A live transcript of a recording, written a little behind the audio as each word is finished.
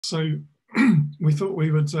So we thought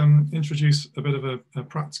we would introduce a bit of a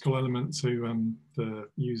practical element to the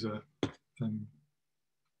user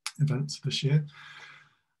event this year.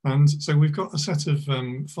 And so we've got a set of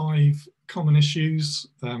 5 common issues,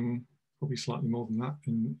 probably slightly more than that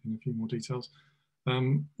in a few more details,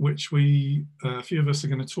 which a few of us are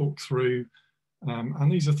going to talk through.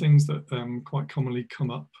 And these are things that quite commonly come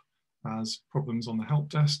up as problems on the help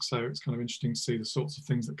desk. So it's kind of interesting to see the sorts of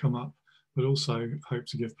things that come up, but also hope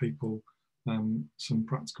to give people some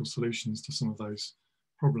practical solutions to some of those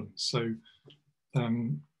problems. So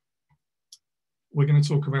we're going to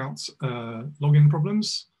talk about login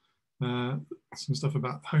problems, some stuff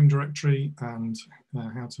about home directory and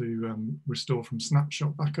how to restore from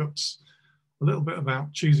snapshot backups, a little bit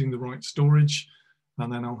about choosing the right storage,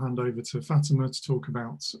 and then I'll hand over to Fatima to talk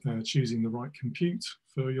about choosing the right compute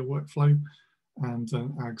for your workflow. And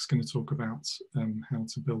Ag's going to talk about how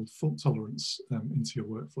to build fault tolerance into your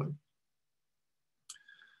workflow.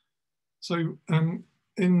 So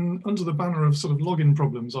under the banner of sort of login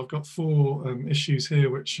problems, I've got 4 issues here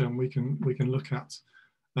which we can look at.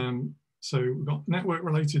 So we've got network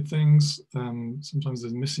related things. Sometimes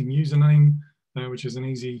there's a missing username, which is an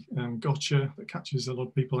easy gotcha that catches a lot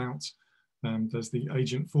of people out. There's the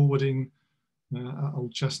agent forwarding,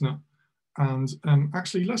 old chestnut. And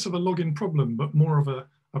actually less of a login problem, but more of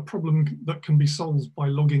a problem that can be solved by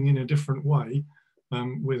logging in a different way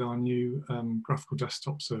with our new graphical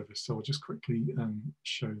desktop service. So I'll just quickly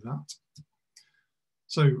show that.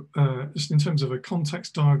 So just in terms of a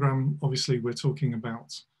context diagram, obviously we're talking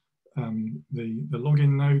about the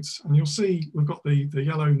login nodes, and you'll see we've got the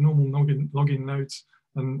yellow normal login nodes,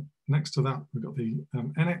 and next to that we've got the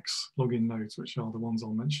NX login nodes, which are the ones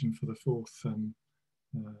I'll mention for the 4th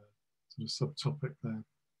sort of subtopic there.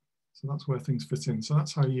 So that's where things fit in. So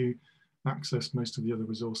that's how you access most of the other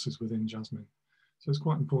resources within Jasmine. So it's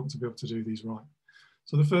quite important to be able to do these right.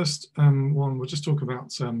 So the first one, we'll just talk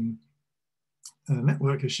about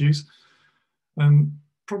network issues.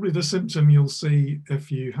 Probably the symptom you'll see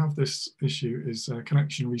if you have this issue is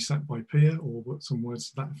connection reset by peer, or some words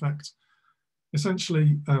to that effect.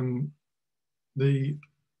 Essentially, the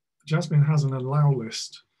Jasmine has an allow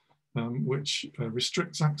list which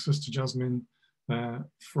restricts access to Jasmine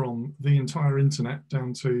from the entire internet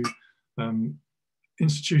down to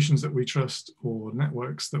institutions that we trust or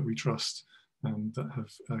networks that we trust that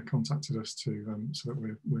have contacted us to so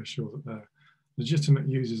that we're sure that they're legitimate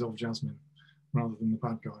users of Jasmine rather than the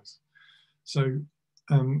bad guys. So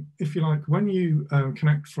if you like, when you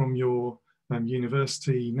connect from your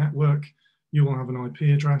university network, you will have an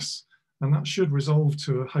IP address, and that should resolve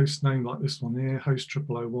to a host name like this one here, host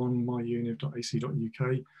 0001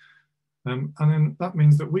 myuniv.ac.uk. And then that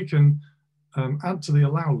means that we can add to the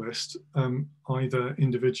allow list either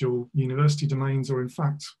individual university domains, or in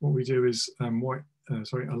fact, what we do is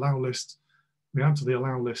allow list. We add to the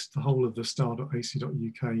allow list the whole of the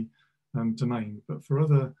star.ac.uk domain. But for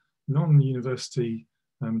other non-university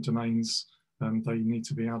domains, they need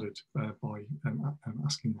to be added by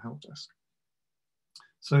asking the help desk.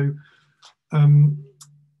 So,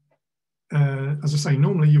 as I say,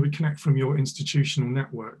 normally you would connect from your institutional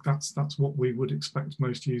network. That's what we would expect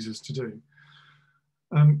most users to do.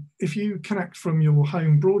 If you connect from your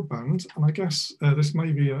home broadband, and I guess this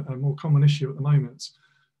may be a more common issue at the moment,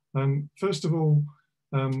 first of all,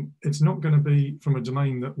 it's not going to be from a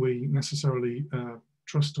domain that we necessarily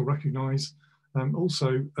trust or recognize.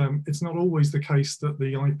 Also, it's not always the case that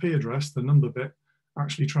the IP address, the number bit,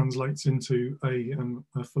 actually translates into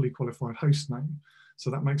a fully qualified host name. So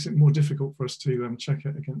that makes it more difficult for us to check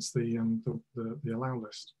it against the allow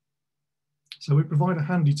list. So we provide a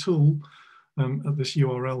handy tool at this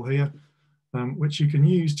URL here, which you can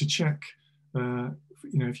use to check,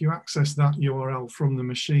 if you access that URL from the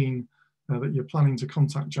machine that you're planning to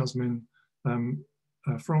contact Jasmine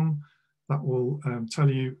from, that will tell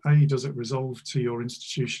you, does it resolve to your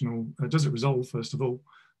institutional, does it resolve first of all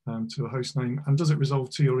to a host name, and does it resolve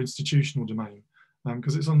to your institutional domain?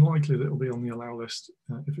 Because it's unlikely that it'll be on the allow list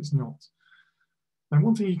if it's not. And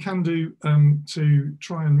one thing you can do to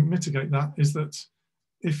try and mitigate that is that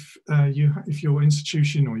if your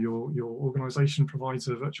institution or your organization provides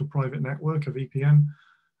a virtual private network, a VPN,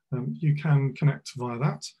 you can connect via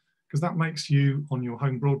that, because that makes you, on your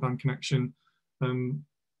home broadband connection,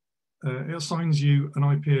 it assigns you an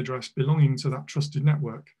IP address belonging to that trusted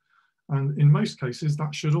network. And in most cases,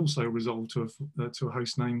 that should also resolve to a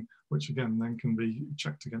host name, which again then can be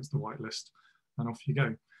checked against the whitelist, and off you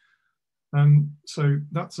go. So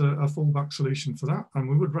that's a fallback solution for that, and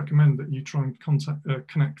we would recommend that you try and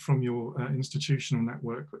connect from your institutional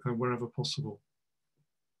network wherever possible.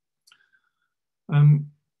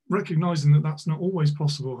 Recognising that that's not always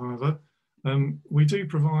possible, however, we do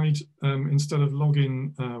provide, instead of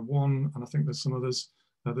login 1, and I think there's some others,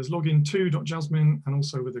 there's login2.jasmin, and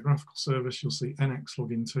also with the graphical service, you'll see NX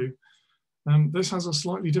login 2. This has a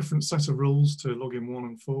slightly different set of rules to login 1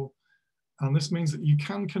 and 4, and this means that you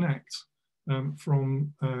can connect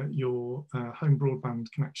from your home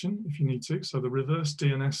broadband connection if you need to. So the reverse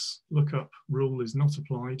DNS lookup rule is not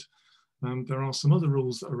applied. There are some other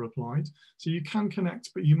rules that are applied. So you can connect,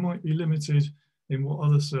 but you might be limited in what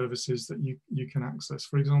other services that you can access.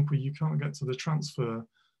 For example, you can't get to the transfer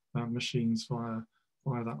machines via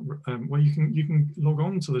that, where you can log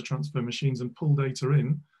on to the transfer machines and pull data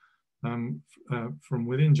in from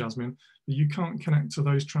within JASMIN, but you can't connect to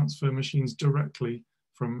those transfer machines directly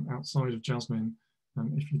from outside of JASMIN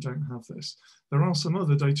if you don't have this. There are some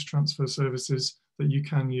other data transfer services that you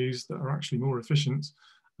can use that are actually more efficient,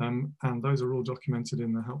 and those are all documented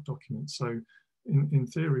in the help document. So in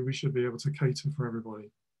theory, we should be able to cater for everybody.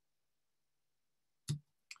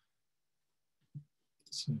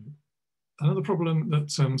 So another problem that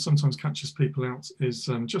sometimes catches people out is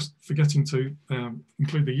just forgetting to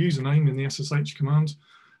include the username in the SSH command.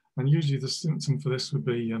 And usually the symptom for this would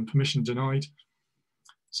be permission denied.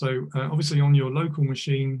 So obviously on your local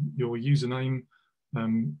machine, your username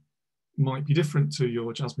might be different to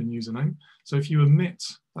your JASMIN username. So if you omit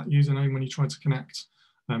that username when you try to connect,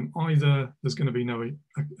 either there's going to be no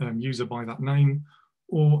user by that name,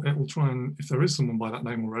 or it will try and, if there is someone by that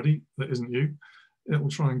name already that isn't you, it will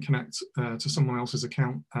try and connect to someone else's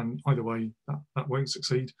account, and either way that won't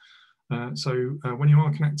succeed. So when you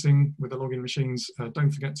are connecting with the login machines,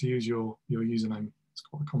 don't forget to use your username. It's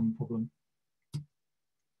quite a common problem.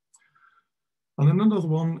 And another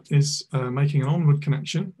one is making an onward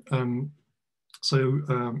connection.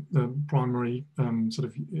 The primary sort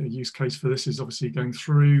of use case for this is obviously going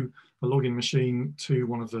through a login machine to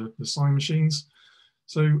one of the sign machines.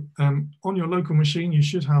 So on your local machine, you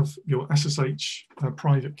should have your SSH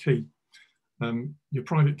private key. Your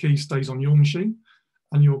private key stays on your machine,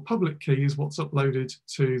 and your public key is what's uploaded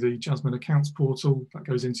to the JASMIN accounts portal that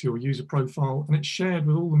goes into your user profile, and it's shared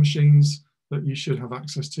with all the machines that you should have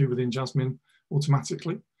access to within JASMIN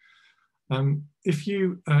automatically. If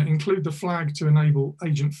you include the flag to enable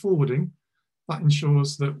agent forwarding, that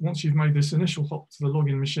ensures that once you've made this initial hop to the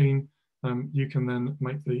login machine, you can then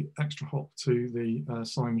make the extra hop to the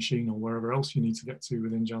sign machine or wherever else you need to get to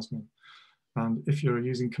within JASMIN. And if you're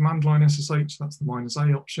using command line SSH, that's the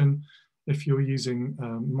 -A option. If you're using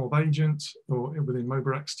mob agent or within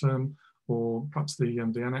MobaX term, or perhaps the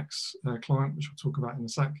NX client, which we'll talk about in a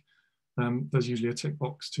sec, there's usually a tick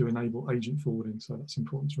box to enable agent forwarding, so that's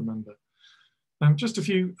important to remember. Just a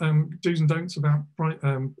few do's and don'ts about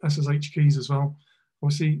SSH keys as well.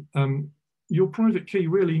 Obviously, your private key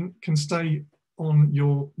really can stay on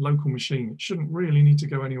your local machine. It shouldn't really need to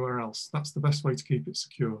go anywhere else. That's the best way to keep it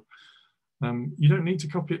secure. You don't need to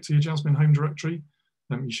copy it to your JASMIN home directory.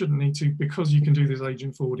 You shouldn't need to, because you can do this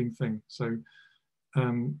agent forwarding thing. So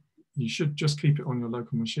you should just keep it on your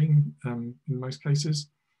local machine in most cases.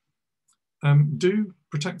 Do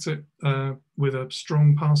protect it with a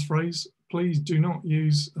strong passphrase. Please do not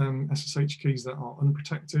use SSH keys that are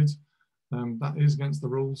unprotected. That is against the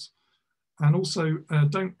rules. And also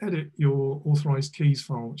don't edit your authorized keys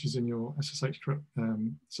file, which is in your SSH script.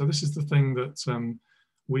 So this is the thing that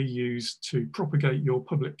we use to propagate your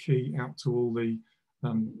public key out to all the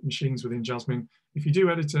machines within JASMIN. If you do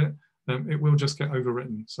edit it, it will just get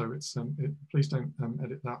overwritten. So it's please don't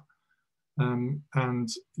edit that. And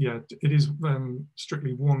yeah, it is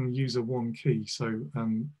strictly one user, one key. So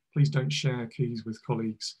please don't share keys with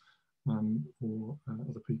colleagues or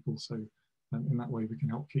other people. So in that way, we can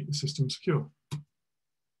help keep the system secure.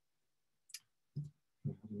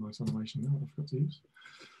 A nice animation there I forgot to use.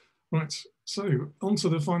 Right, so on to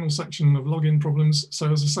the final section of login problems.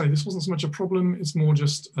 So as I say, this wasn't so much a problem, it's more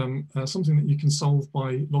just something that you can solve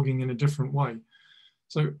by logging in a different way.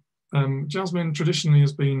 So JASMIN traditionally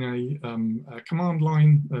has been a command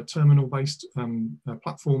line, terminal-based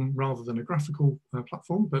platform rather than a graphical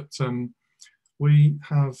platform, but we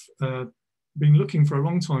have been looking for a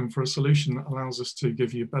long time for a solution that allows us to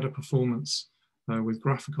give you better performance with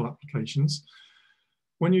graphical applications.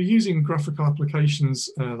 When you're using graphical applications,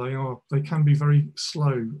 they can be very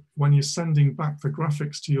slow when you're sending back the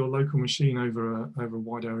graphics to your local machine over a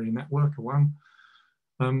wide area network, a WAN.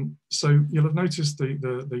 So you'll have noticed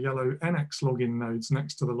the yellow NX login nodes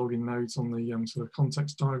next to the login nodes on the sort of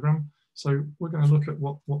context diagram. So we're going to look at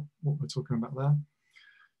what we're talking about there.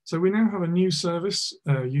 So we now have a new service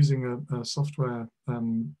using a software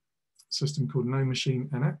system called No Machine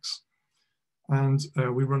NX. and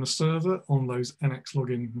we run a server on those NX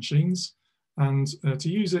login machines. And to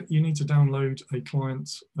use it, you need to download a client,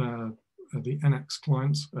 the NX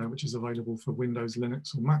client, which is available for Windows,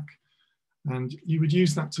 Linux, or Mac. And you would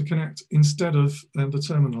use that to connect instead of the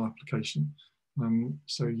terminal application.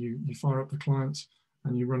 So you fire up the client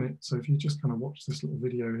and you run it. So if you just kind of watch this little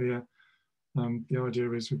video here, the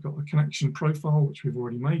idea is we've got a connection profile, which we've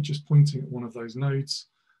already made, just pointing at one of those nodes.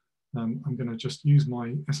 I'm going to just use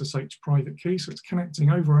my SSH private key. So it's connecting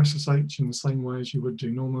over SSH in the same way as you would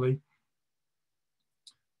do normally.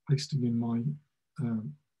 Pasting in my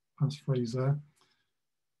passphrase there.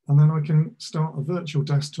 And then I can start a virtual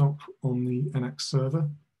desktop on the NX server.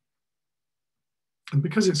 And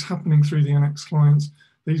because it's happening through the NX client,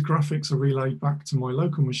 these graphics are relayed back to my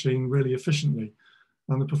local machine really efficiently.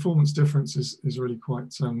 And the performance difference is really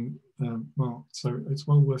quite marked. So it's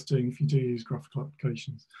well worth doing if you do use graphical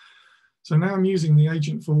applications. So now I'm using the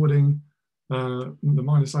agent forwarding, the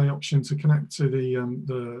 -A option to connect to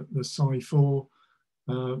the Psi4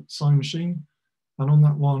 Psi machine. And on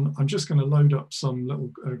that one, I'm just going to load up some little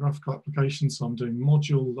graphical applications. So I'm doing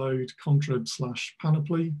module load contrib /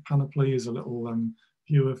 panoply. Panoply is a little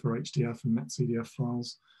viewer for HDF and NetCDF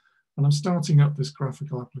files. And I'm starting up this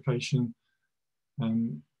graphical application.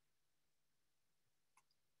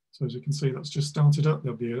 So as you can see, that's just started up.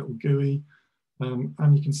 There'll be a little GUI.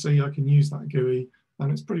 And you can see I can use that GUI,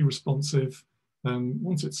 and it's pretty responsive.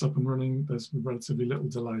 Once it's up and running, there's relatively little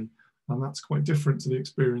delay. And that's quite different to the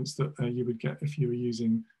experience that you would get if you were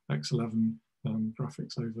using X11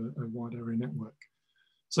 graphics over a wide area network.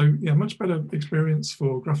 So yeah, much better experience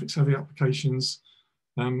for graphics heavy applications.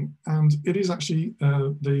 And it is actually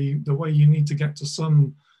the way you need to get to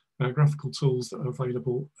some graphical tools that are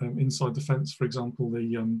available inside the fence. For example,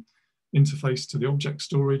 the interface to the object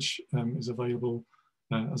storage is available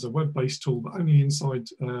as a web-based tool, but only inside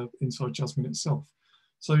JASMIN itself.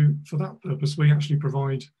 So for that purpose, we actually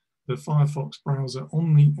provide the Firefox browser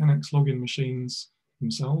on the NX login machines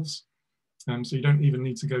themselves. So you don't even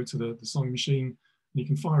need to go to the Psi machine. You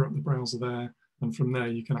can fire up the browser there, and from there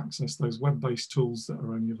you can access those web-based tools that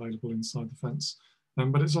are only available inside the fence.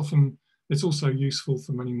 But it's also useful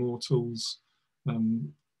for many more tools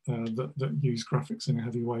that use graphics in a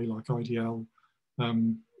heavy way, like IDL,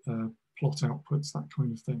 plot outputs, that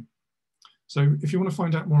kind of thing. So if you want to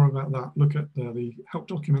find out more about that, look at the help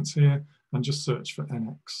documents here and just search for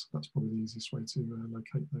NX. That's probably the easiest way to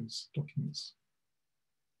locate those documents.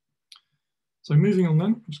 So moving on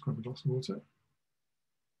then, I'll just grab a glass of water.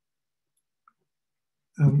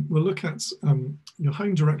 We'll look at your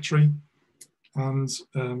home directory and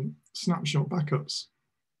snapshot backups.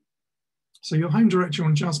 So your home directory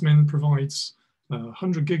on JASMIN provides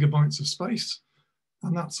 100 gigabytes of space,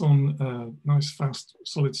 and that's on nice fast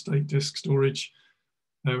solid state disk storage,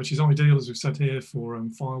 which is ideal, as we've said here, for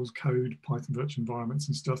files, code, Python virtual environments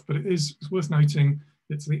and stuff. But it's worth noting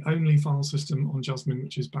it's the only file system on JASMIN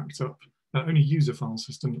which is backed up, only user file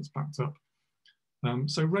system that's backed up.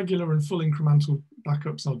 So regular and full incremental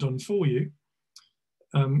backups are done for you.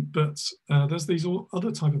 But there's these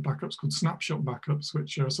other type of backups called snapshot backups,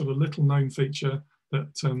 which are a sort of little known feature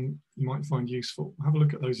that you might find useful. We'll have a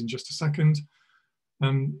look at those in just a second.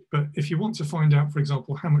 But if you want to find out, for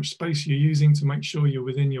example, how much space you're using to make sure you're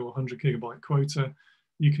within your 100 gigabyte quota,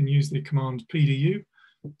 you can use the command pdu.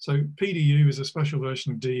 So pdu is a special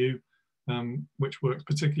version of du, which works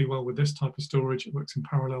particularly well with this type of storage. It works in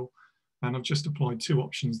parallel. And I've just applied two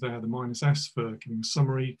options there, the -S for giving a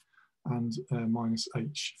summary and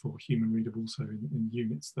 -H for human readable, so in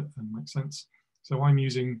units that make sense. So I'm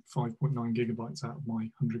using 5.9 gigabytes out of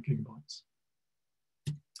my 100 gigabytes.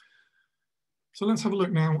 So let's have a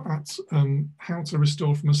look now at how to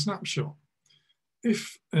restore from a snapshot.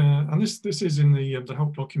 And this is in the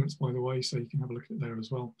help documents, by the way, so you can have a look at it there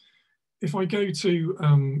as well. If I go to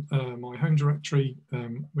my home directory,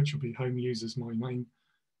 which will be home users, my name,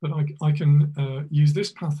 but I can use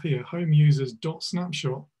this path here, home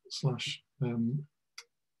users.snapshot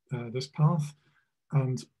 / this path,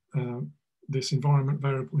 and this environment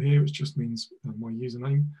variable here, which just means my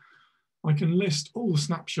username. I can list all the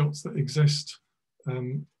snapshots that exist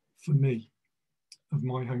for me of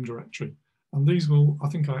my home directory. And these will, I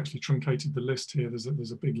think I actually truncated the list here.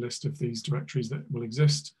 There's a big list of these directories that will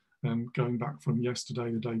exist going back from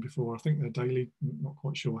yesterday, the day before. I think they're daily, I'm not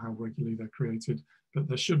quite sure how regularly they're created, but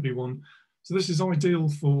there should be one. So this is ideal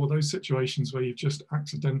for those situations where you've just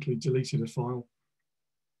accidentally deleted a file.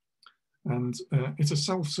 And it's a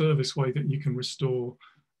self-service way that you can restore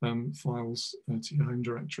files to your home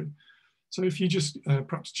directory. So if you just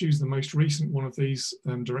perhaps choose the most recent one of these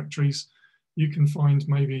directories, you can find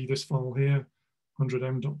maybe this file here,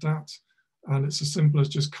 100m.dat, And it's as simple as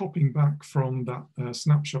just copying back from that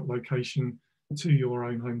snapshot location to your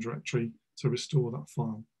own home directory to restore that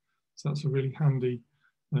file. So that's a really handy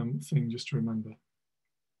thing just to remember.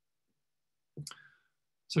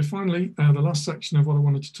 So finally, the last section of what I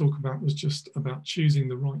wanted to talk about was just about choosing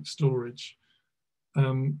the right storage.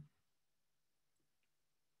 I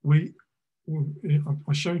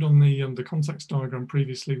showed on the context diagram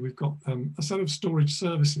previously, we've got a set of storage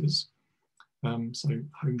services. So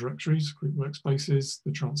home directories, group workspaces,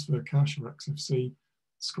 the transfer cache or XFC,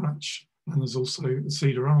 Scratch, and there's also the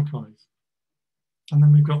Cedar archive. And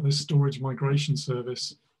then we've got this storage migration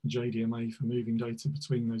service, JDMA, for moving data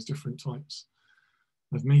between those different types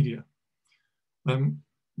of media.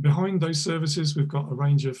 Behind those services, we've got a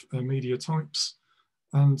range of media types.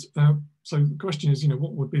 And so the question is,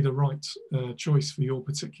 what would be the right choice for your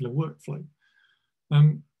particular workflow?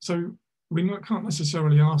 So we can't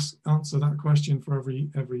necessarily answer that question for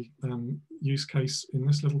every use case in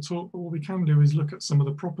this little talk, but what we can do is look at some of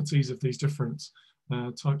the properties of these different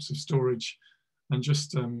types of storage and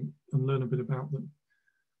just and learn a bit about them.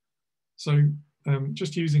 So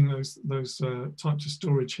just using those types of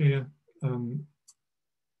storage here and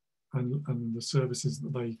the services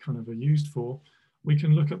that they kind of are used for, we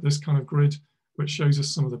can look at this kind of grid which shows us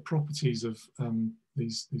some of the properties of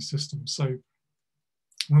these systems. So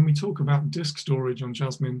when we talk about disk storage on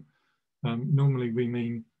Jasmine, normally we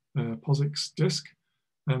mean POSIX disk,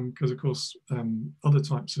 because of course other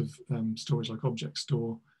types of storage like object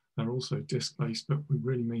store are also disk-based, but we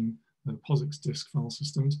really mean POSIX disk file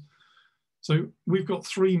systems. So we've got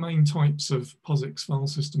three main types of POSIX file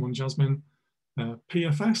system on Jasmine: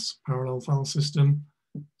 PFS, parallel file system,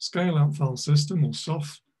 scale-out file system or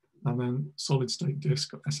SOF, and then solid-state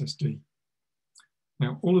disk or SSD.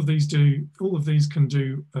 Now, all of these can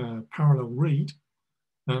do parallel read,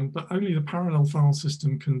 but only the parallel file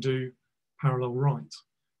system can do parallel write.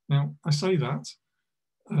 Now, I say that,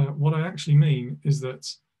 what I actually mean is that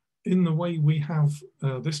in the way we have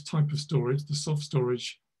this type of storage, the soft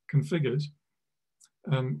storage, configured,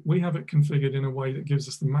 we have it configured in a way that gives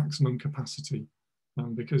us the maximum capacity,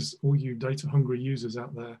 because all you data-hungry users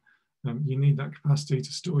out there, you need that capacity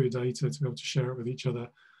to store your data, to be able to share it with each other.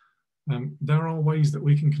 There are ways that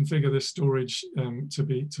we can configure this storage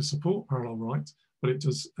to support parallel write, but it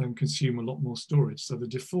does consume a lot more storage. So the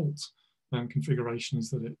default configuration is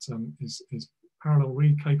that it is parallel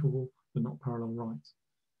read capable, but not parallel write.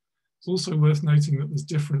 It's also worth noting that there's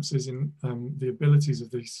differences in the abilities of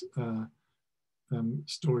these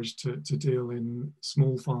storage to deal in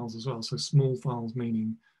small files as well. So small files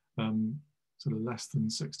meaning sort of less than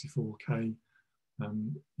 64K.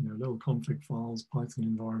 Little config files, Python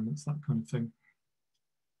environments, that kind of thing.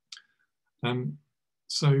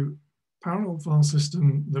 So parallel file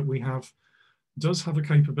system that we have does have a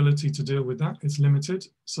capability to deal with that. It's limited,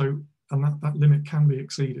 and that limit can be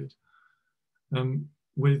exceeded.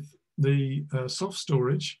 With the soft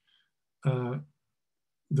storage,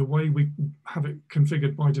 the way we have it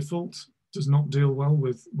configured by default does not deal well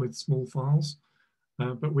with small files,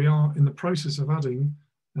 but we are in the process of adding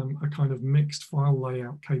a kind of mixed file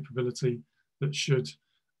layout capability that should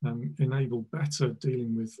enable better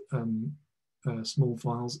dealing with small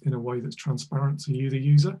files in a way that's transparent to you, the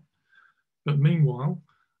user. But meanwhile,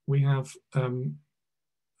 we have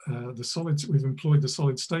we've employed the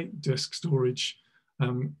solid state disk storage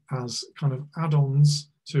as kind of add-ons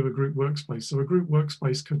to a group workspace. So a group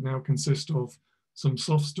workspace could now consist of some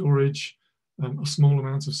soft storage, a small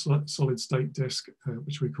amount of solid state disk,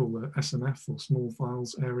 which we call the SMF or small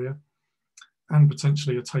files area, and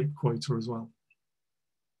potentially a tape quota as well.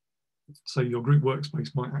 So your group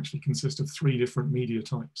workspace might actually consist of 3 different media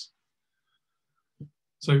types.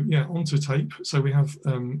 So yeah, onto tape. So we have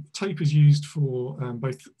tape is used for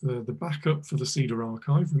both the backup for the Cedar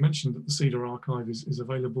archive. We mentioned that the Cedar archive is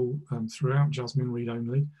available throughout Jasmine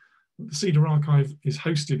read-only. The Cedar archive is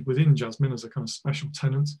hosted within Jasmine as a kind of special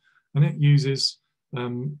tenant, and it uses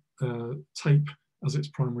tape as its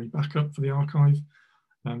primary backup for the archive.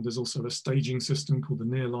 There's also a staging system called the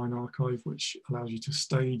nearline archive, which allows you to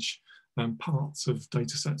stage parts of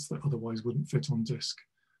data sets that otherwise wouldn't fit on disk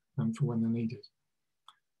for when they're needed.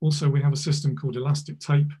 Also, we have a system called Elastic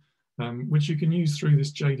Tape, which you can use through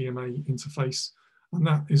this JDMA interface, and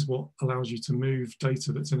that is what allows you to move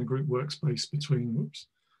data that's in a group workspace between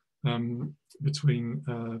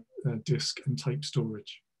disk and tape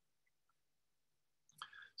storage.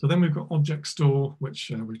 So then we've got object store,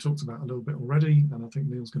 which we talked about a little bit already, and I think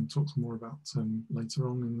Neil's going to talk some more about later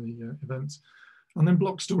on in the event. And then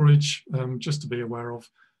block storage, just to be aware of,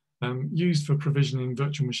 used for provisioning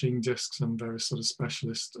virtual machine disks and various sort of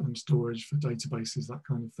specialist storage for databases, that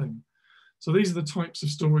kind of thing. So these are the types of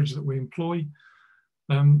storage that we employ.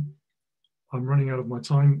 I'm running out of my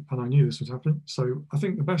time and I knew this would happen. So I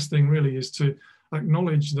think the best thing really is to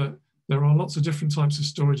acknowledge that there are lots of different types of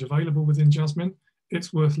storage available within JASMIN.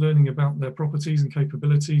 It's worth learning about their properties and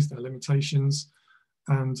capabilities, their limitations,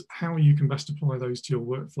 and how you can best apply those to your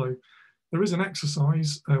workflow. There is an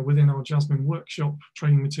exercise within our JASMIN workshop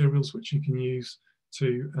training materials which you can use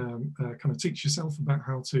to kind of teach yourself about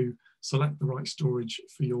how to select the right storage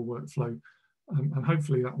for your workflow. And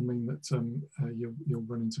hopefully that will mean that you'll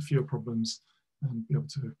run into fewer problems and be able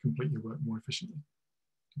to complete your work more efficiently.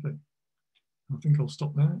 Okay, I think I'll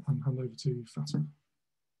stop there and hand over to Fatima.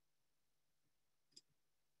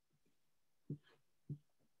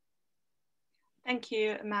 Thank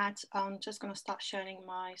you, Matt. I'm just going to start sharing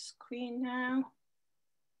my screen now.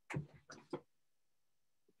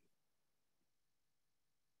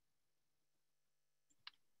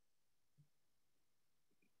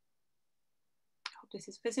 Hope this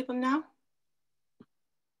is visible now.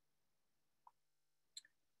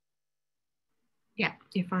 Yeah,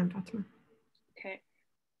 you're fine, Fatima. Okay.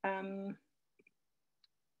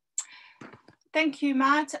 Thank you,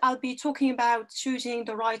 Matt. I'll be talking about choosing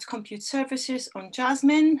the right compute services on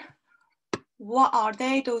JASMIN. What are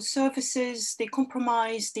they? Those services, they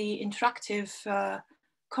comprise the interactive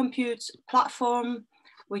compute platform,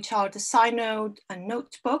 which are the Synode and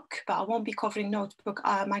Notebook, but I won't be covering Notebook.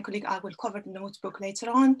 My colleague, I will cover the Notebook later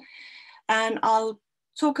on. And I'll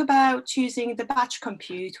talk about choosing the batch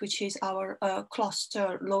compute, which is our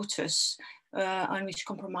cluster Lotus, on which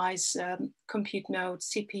comprise compute nodes,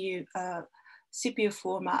 CPU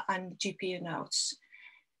format and GPU nodes.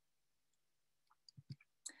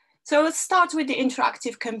 So let's start with the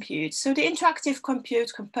interactive compute. So the interactive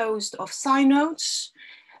compute composed of Synodes.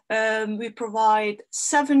 We provide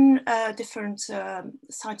 7 different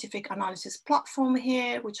scientific analysis platforms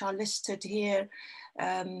here, which are listed here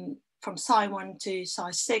from Sci1 to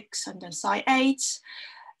Sci6 and then Sci8.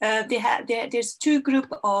 There's 2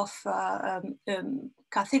 groups of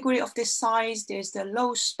category of this size. There's the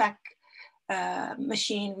low spec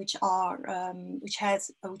machine, which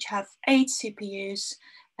have 8 CPUs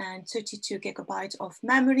and 32 gigabytes of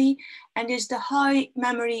memory. And there's the high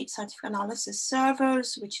memory scientific analysis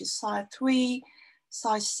servers, which is Sci3,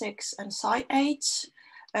 Sci6, and Sci8.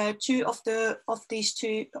 Two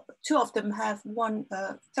of them have 1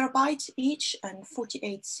 terabyte each and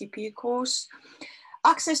 48 CPU cores.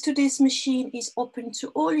 Access to this machine is open to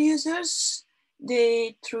all users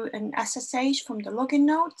through an SSH from the login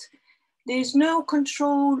node. There is no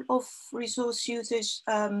control of resource usage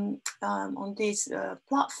on this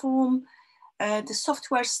platform. The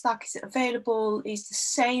software stack is available, is the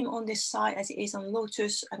same on this site as it is on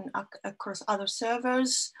Lotus and across other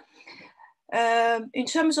servers. In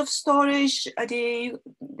terms of storage,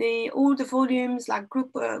 all the volumes like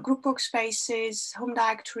group workspaces, home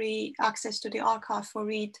directory, access to the archive for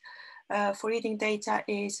reading data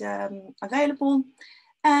is available.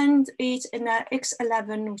 And it's in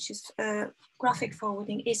X11, which is graphic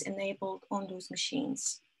forwarding, is enabled on those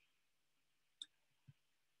machines.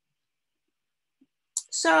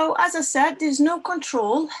 So as I said, there's no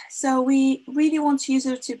control. So we really want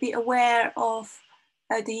users to be aware of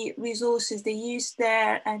the resources they use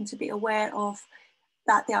there and to be aware of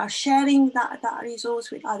that they are sharing that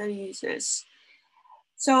resource with other users.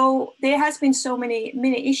 So there has been so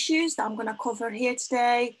many issues that I'm going to cover here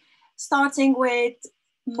today, starting with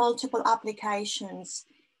multiple applications.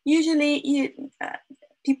 Usually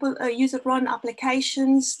users run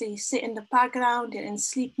applications, they sit in the background, they're in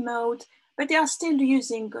sleep mode, but they are still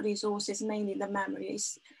using resources, mainly the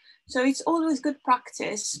memories. So it's always good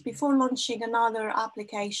practice before launching another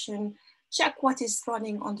application, check what is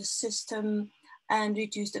running on the system and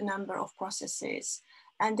reduce the number of processes.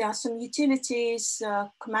 And there are some utilities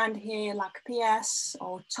command here like ps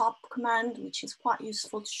or top command, which is quite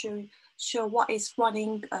useful to show what is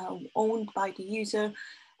running owned by the user,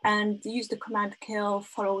 and use the command kill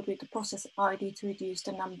followed with the process ID to reduce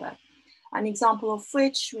the number. An example of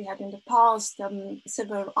which we had in the past,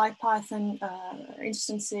 several IPython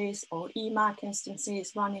instances or Emac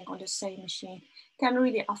instances running on the same machine can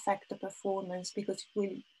really affect the performance because it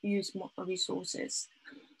will use more resources.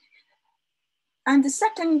 And the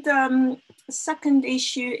second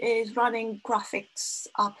issue is running graphics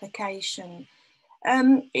application.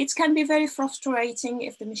 It can be very frustrating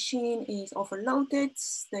if the machine is overloaded,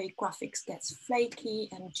 the graphics gets flaky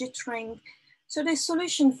and jittering. So the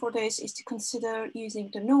solution for this is to consider using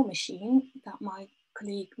the No machine that my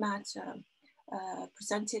colleague Matt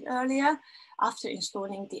presented earlier after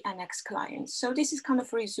installing the NX client. So this is kind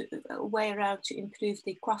of a way around to improve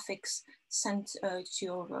the graphics sent to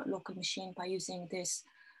your local machine by using this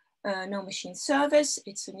no machine service.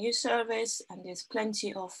 It's a new service, and there's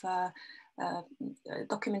plenty of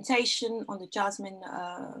documentation on the JASMIN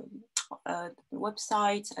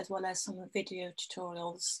website, as well as some video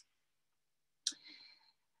tutorials.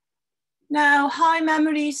 Now, high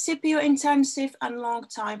memory, CPU intensive and long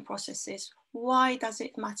time processes. Why does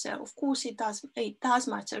it matter? Of course it does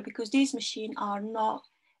matter, because these machines are not,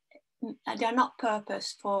 they're not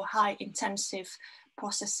purposed for high intensive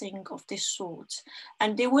processing of this sort,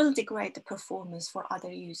 and they will degrade the performance for other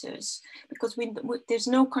users, because there's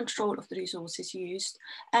no control of the resources used,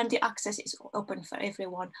 and the access is open for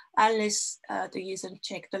everyone unless the user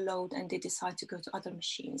check the load and they decide to go to other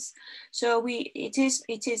machines. So it is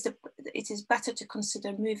better to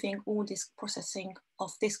consider moving all this processing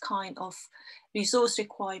of this kind of resource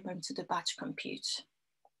requirement to the batch compute.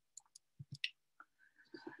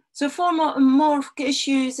 So for more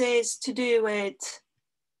issues is to do with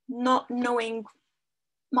not knowing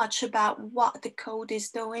much about what the code is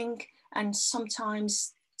doing, and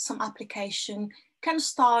sometimes some application can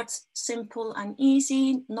start simple and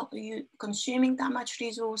easy, not consuming that much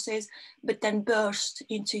resources, but then burst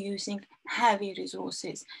into using heavy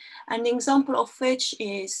resources. An example of which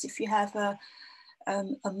is if you have a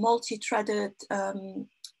multi-threaded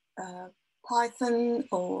Python,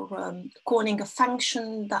 or calling a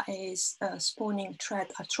function that is spawning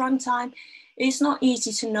thread at runtime. It's not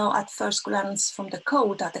easy to know at first glance from the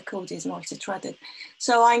code that the code is multi-threaded.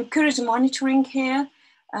 So I encourage monitoring here,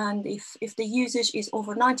 and if the usage is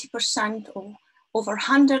over 90% or over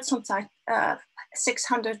 100, sometimes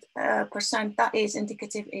 600%, that is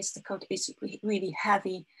indicative is the code is really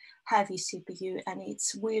heavy CPU, and it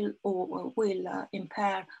will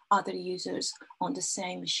impair other users on the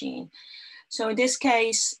same machine. So in this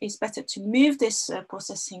case, it's better to move this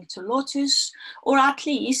processing to Lotus, or at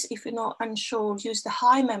least, if you're not unsure, use the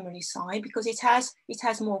high memory SI, because it has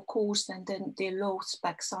more cores than the low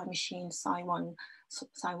spec SI machine, SI1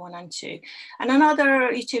 and 2. And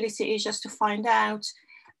another utility is just to find out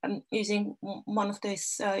using one of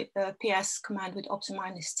this PS command with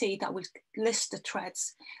opt-t that will list the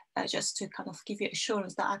threads, just to kind of give you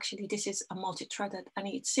assurance that actually this is a multi-threaded, and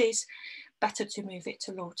it is better to move it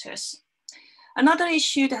to Lotus. Another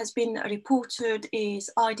issue that has been reported is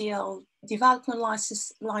IDL development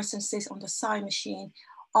licenses on the SI machine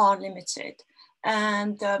are limited.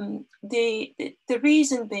 And the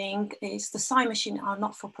reason being is the SI machine are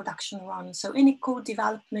not for production run. So any code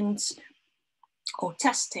development or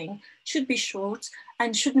testing should be short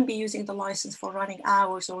and shouldn't be using the license for running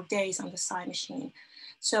hours or days on the SI machine.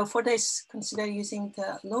 So for this, consider using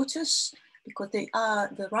the Lotus, because the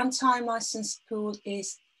runtime license pool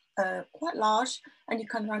is quite large, and you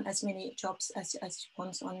can run as many jobs as you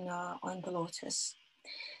want on the Lotus.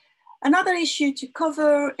 Another issue to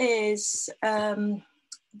cover is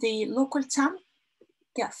the local temp.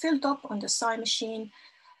 They are filled up on the SI machine.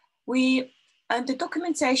 The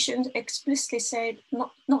documentation explicitly said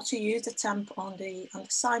not to use the temp on the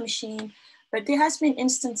SI machine, but there has been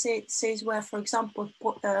instances where, for example,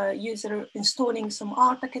 user installing some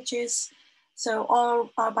R packages. So R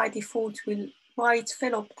by default will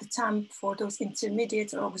fill up the temp for those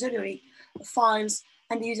intermediate or auxiliary files,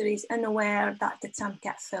 and the user is unaware that the temp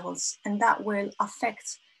gets filled, and that will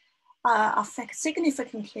affect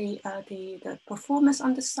significantly the performance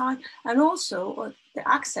on the site, and also the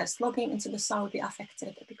access logging into the site will be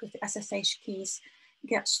affected because the SSH keys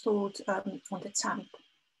get stored on the temp.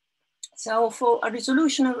 So for a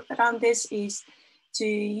resolution around this is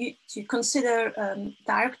to consider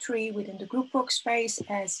directory within the group workspace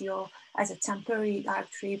as a temporary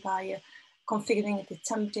directory by configuring the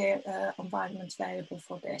temp environment variable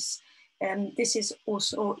for this. And this is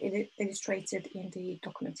also illustrated in the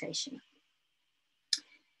documentation.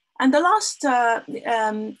 And the last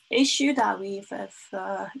issue that we've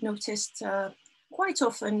noticed quite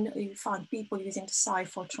often, you find people using the SI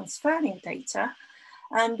for transferring data.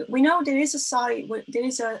 And we know there is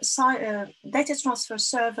a data transfer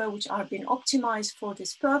server which are being optimized for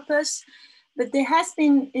this purpose, but there has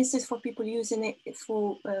been instances for people using it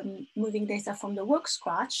for moving data from the work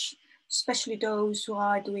scratch, especially those who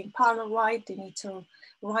are doing parallel write. They need to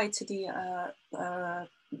write to the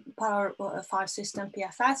parallel file system,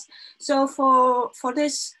 PFS. So for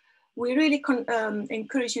this, we really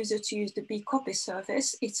encourage users to use the bcopy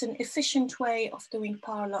service. It's an efficient way of doing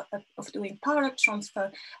parallel transfer,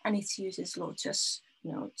 and it uses Lotus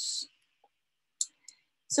nodes.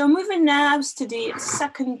 So moving now to the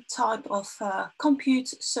second type of compute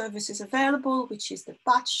services available, which is the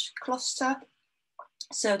batch cluster.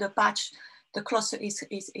 So the cluster is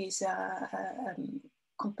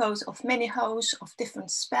composed of many hosts of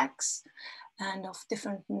different specs and of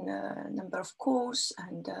different number of cores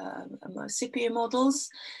and CPU models.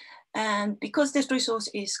 And because this resource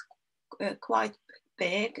is quite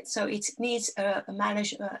big, so it needs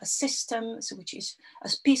manage a system, so which is a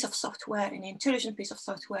piece of software, an intelligent piece of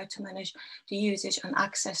software to manage the usage and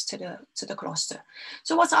access to the cluster.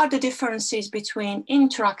 So what are the differences between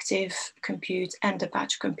interactive compute and the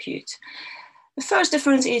batch compute? The first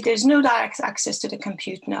difference is there's no direct access to the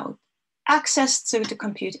compute node. Access to the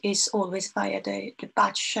compute is always via the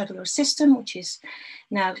batch scheduler system, which is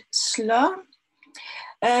now Slurm.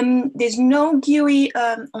 There's no GUI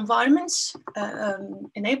environments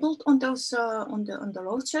enabled on those on the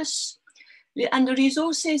routers, and the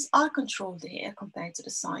resources are controlled here compared to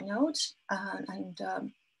the synode.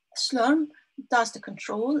 Slurm does the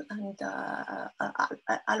control and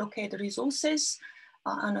allocate the resources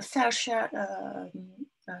on a fair share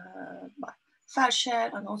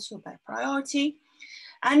and also by priority.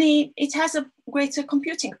 And it has a greater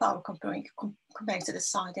computing power compared to the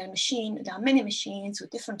side. There are many machines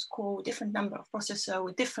with different core, different number of processors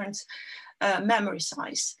with different memory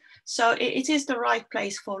size. So it is the right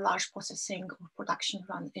place for large processing or production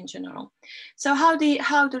run in general. So how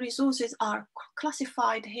the resources are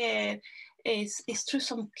classified here is through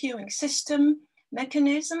some queuing system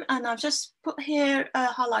mechanism. And I've just put here,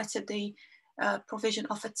 highlighted the provision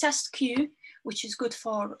of a test queue, which is good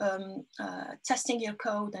for testing your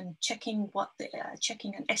code and checking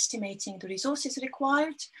and estimating the resources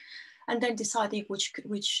required, and then deciding which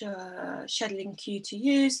scheduling queue to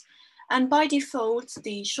use. And by default,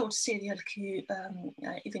 the short serial queue,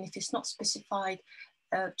 even if it's not specified,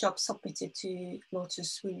 jobs submitted to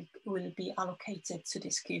Lotus will be allocated to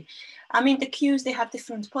this queue. I mean, the queues, they have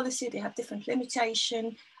different policy, they have different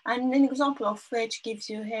limitation, and an example of which gives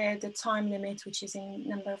you here the time limit, which is in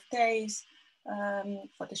number of days.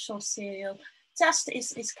 For the short serial test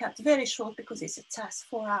is kept very short because it's a test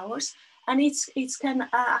 4 hours, and it can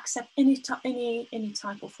accept any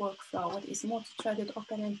type of workflow. What is multi-threaded,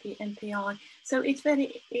 OpenMP, MPI. So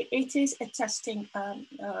it is a testing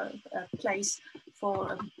place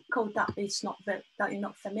for code that you're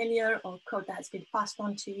not familiar, or code that has been passed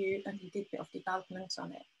on to you and you did a bit of development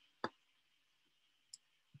on it.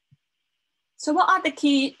 So what are the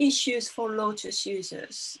key issues for Lotus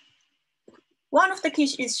users? One of the key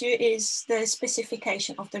issues is the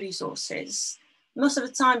specification of the resources. Most of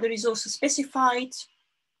the time, the resources specified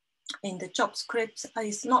in the job script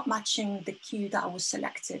is not matching the queue that was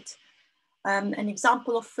selected. An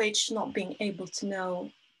example of which, not being able to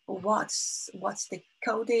know what's the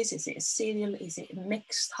code is it a serial, is it a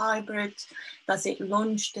mixed hybrid, does it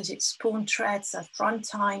launch, does it spawn threads at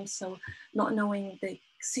runtime, so not knowing the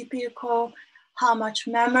CPU core, how much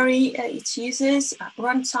memory it uses at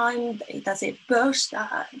runtime, does it burst?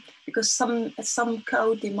 Because some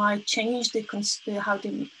code, they might change how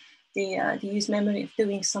they use memory of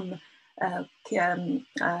doing some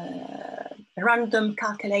random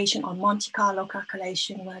calculation or Monte Carlo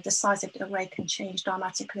calculation, where the size of the array can change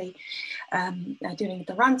dramatically during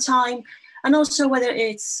the runtime, and also whether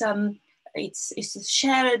it's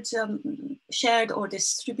shared or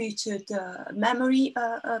distributed memory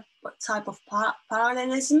type of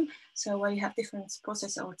parallelism. So where you have different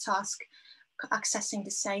processor or task accessing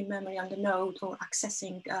the same memory on the node, or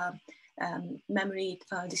accessing memory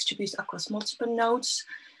distributed across multiple nodes.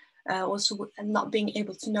 Also not being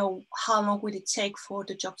able to know how long will it take for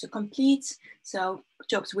the job to complete. So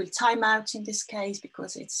jobs will time out in this case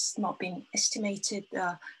because it's not been estimated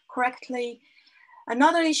correctly.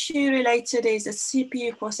 Another issue related is the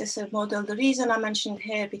CPU processor model. The reason I mentioned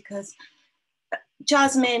here, because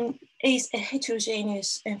JASMIN is a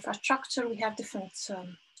heterogeneous infrastructure. We have different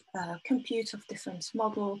compute of different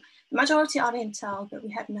model. The majority are Intel, but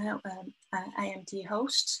we have now AMD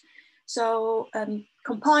hosts. So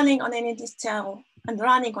compiling on any Intel and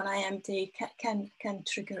running on AMD can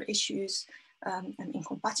trigger issues and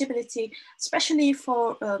incompatibility, especially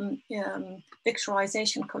for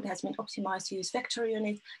vectorization. Code has been optimized to use vector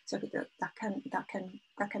unit, so that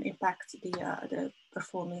can impact the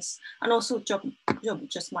performance, and also job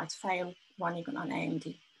just might fail running on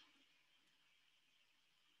AMD.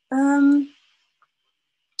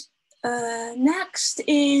 Next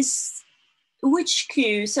is which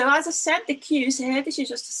queue. So as I said, the queues here, this is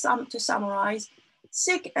just to summarize.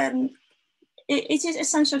 It is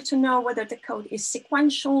essential to know whether the code is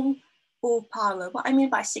sequential or parallel. What I mean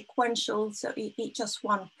by sequential, so it's just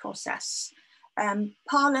one process.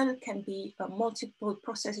 Parallel can be multiple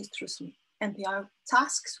processes through some MPI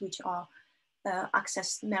tasks, which are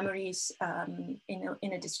access memories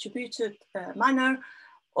in a distributed manner,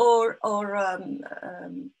 or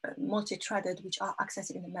multi-threaded, which are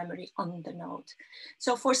accessed in the memory on the node.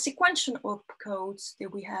 So for sequential opcodes,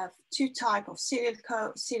 we have two types of serial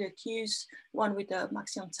queues, one with a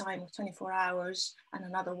maximum time of 24 hours and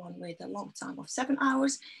another one with a long time of 7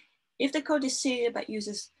 hours. If the code is serial but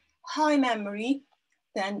uses high memory,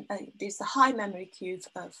 then there's the high memory queue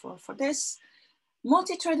for this.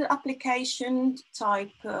 Multi-threaded application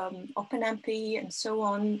type OpenMP and so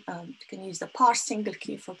on, you can use the parse single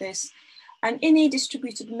queue for this. And any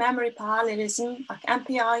distributed memory parallelism like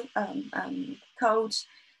MPI codes,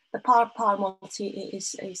 the par multi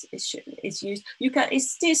is used. We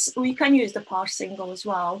can use the parse single as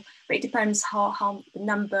well, but it depends how the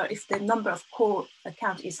number, if the number of core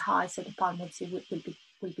count is high, so the par multi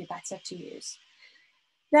will be better to use.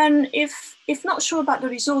 Then if not sure about the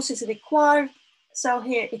resources required, so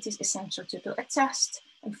here it is essential to do a test,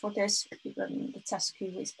 and for this, the test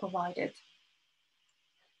queue is provided.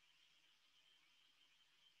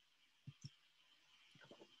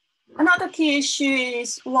 Another key issue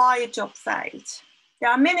is why a job failed. There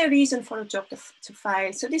are many reasons for a job to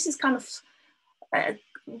fail. So this is kind of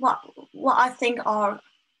what I think are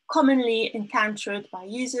commonly encountered by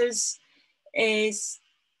users is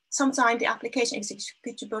sometimes the application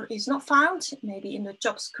executable is not found, maybe in the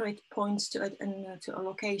job script points to a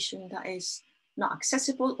location that is not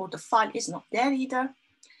accessible, or the file is not there either.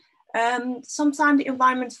 Sometimes the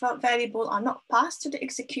environment variable are not passed to the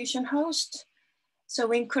execution host. So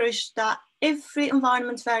we encourage that every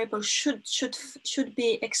environment variable should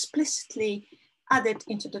be explicitly added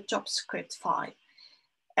into the job script file.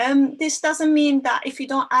 This doesn't mean that if you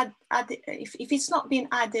don't if it's not being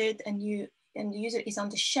added and the user is on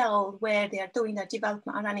the shell where they are doing their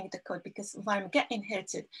development and running the code, because environment get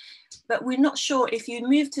inherited. But we're not sure if you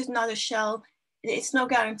move to another shell, it's no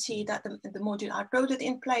guarantee that the module are loaded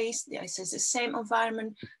in place. This is the same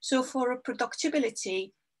environment. So for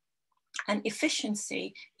productivity and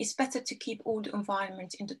efficiency, it's better to keep all the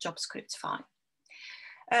environment in the job script file.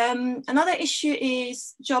 Another issue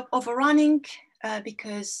is job overrunning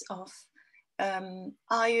because of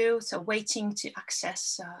IO, so waiting to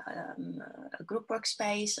access a group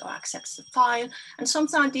workspace or access a file. And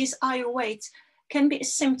sometimes these IO waits can be a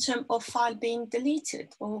symptom of file being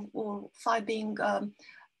deleted or file being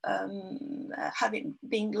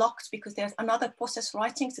being locked because there's another process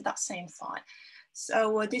writing to that same file.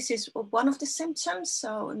 So this is one of the symptoms.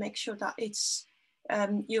 So make sure that it's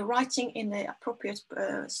you're writing in the appropriate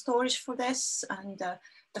storage for this, and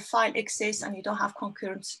the file exists, and you don't have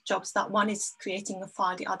concurrent jobs that one is creating a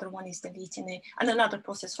file, the other one is deleting it, and another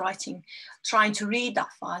process writing, trying to read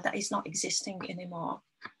that file that is not existing anymore.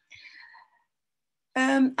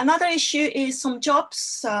 Another issue is some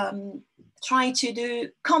jobs trying to do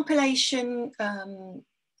compilation.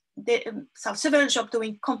 So several jobs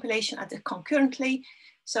doing compilation concurrently.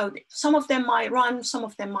 So some of them might run, some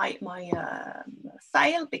of them might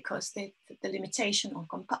fail because the limitation on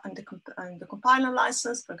the compiler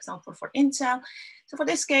license, for example, for Intel. So for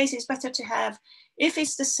this case, it's better to have, if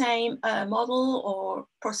it's the same model or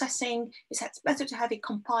processing, it's better to have it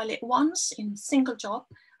compile it once in a single job,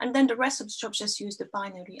 and then the rest of the jobs just use the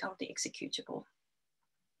binary or the executable.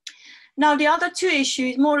 Now, the other two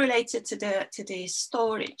issues more related to the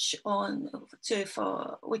storage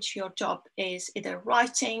for which your job is either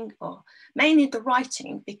writing, or mainly the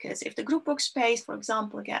writing, because if the group workspace, for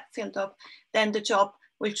example, get filled up, then the job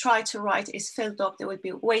will try to write is filled up. There will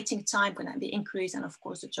be waiting time when that be increased, and of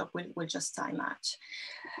course the job will just time out.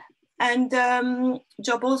 And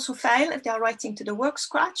job also fail if they are writing to the work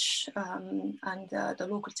scratch and the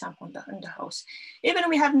local temp on the host. Even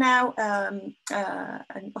we have now an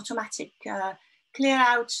automatic clear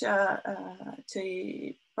out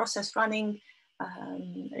to process running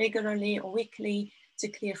regularly or weekly to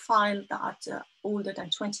clear file that are older than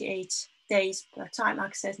 28 days per time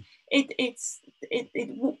access. It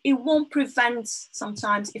won't prevent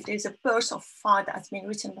sometimes if there's a burst of file that has been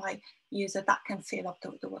written by user that can fill up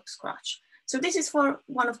the work scratch. So this is for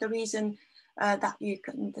one of the reasons that you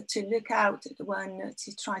can to look out when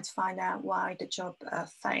to try to find out why the job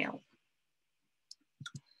failed.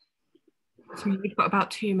 So we've got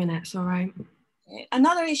about 2 minutes, all right.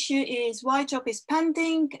 Another issue is why job is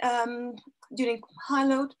pending during high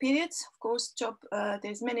load periods. Of course,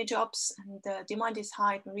 there's many jobs and demand is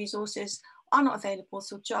high and resources are not available.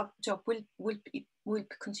 So job will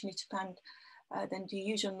continue to pend than the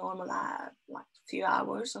usual normal like few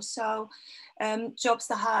hours or so. Jobs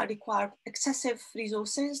that require excessive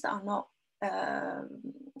resources that are not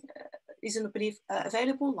reasonably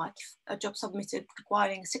available, like a job submitted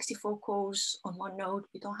requiring 64 calls on one node.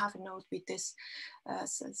 We don't have a node with this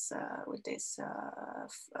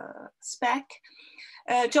spec.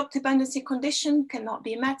 Job dependency condition cannot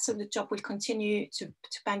be met, so the job will continue to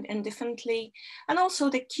depend indefinitely. And also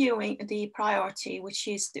the queuing, the priority, which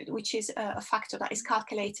is a factor that is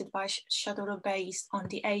calculated by scheduler based on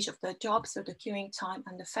the age of the job, so the queuing time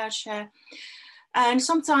and the fair share. And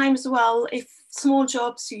sometimes, well, if small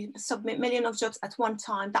jobs, you submit millions of jobs at one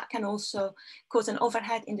time, that can also cause an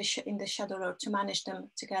overhead in the scheduler to manage them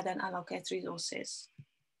together and allocate resources.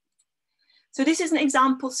 So this is an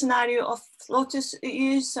example scenario of Lotus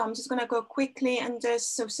use. So I'm just going to go quickly and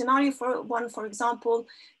just, so scenario one, for example,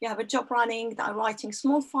 you have a job running that are writing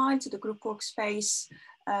small file to the group workspace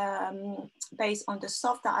based on the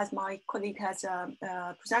stuff that, as my colleague has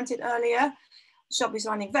presented earlier. Job is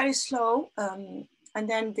running very slow, and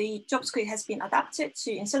then the job script has been adapted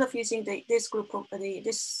to, instead of using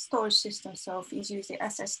this storage system, so he's using the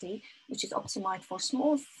SSD, which is optimized for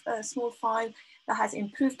small file, that has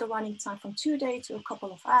improved the running time from 2 days to a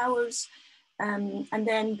couple of hours. And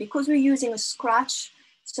then because we're using a Scratch,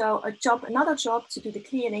 so another job to do the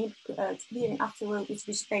clearing afterward, which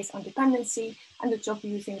is based on dependency, and the job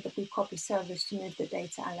using the BigCopy service to move the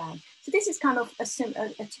data around. So this is kind of a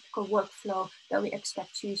typical workflow that we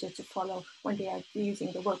expect users to follow when they are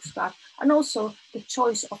using the work Scratch, and also the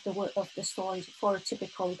choice of the storage for a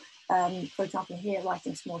typical, for example, here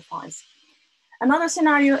writing small files. Another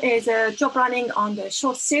scenario is a job running on the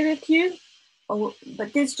short serial queue,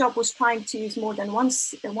 but this job was trying to use more than one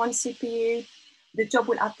CPU. The job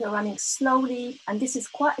will appear running slowly, and this is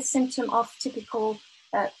quite a symptom of typical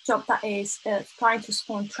job that is trying to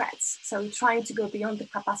spawn threads. So trying to go beyond the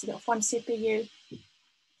capacity of one CPU.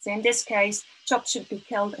 So in this case, job should be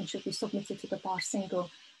killed and should be submitted to the bar single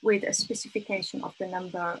with a specification of the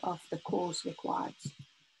number of the calls required.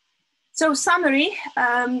 So summary,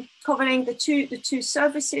 covering the two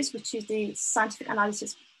services, which is the scientific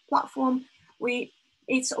analysis platform.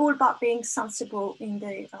 It's all about being sensible in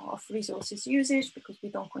the of resources usage, because we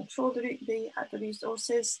don't control the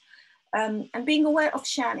resources, and being aware of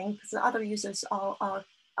sharing, because the other users are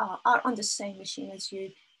on the same machine as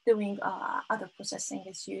you, doing other processing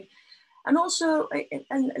as you, and also a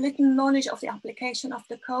little knowledge of the application of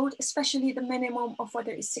the code, especially the minimum of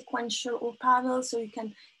whether it's sequential or parallel, so you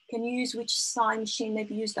can use which SI machine,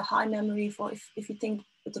 maybe use the high memory for if you think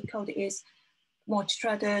that the code is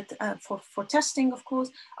multi-threaded for testing, of course,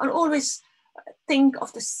 and always think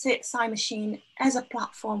of the SI machine as a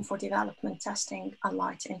platform for development, testing, and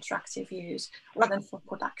light interactive use, rather than for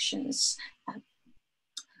productions.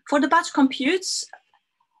 For the batch computes,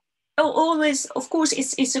 always, of course,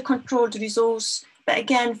 it's a controlled resource, but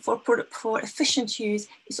again, for efficient use,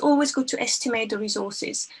 it's always good to estimate the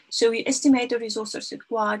resources. So you estimate the resources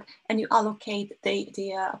required and you allocate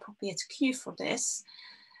the appropriate queue for this.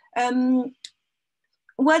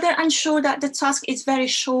 Whether ensure that the task is very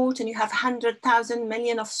short and you have 100,000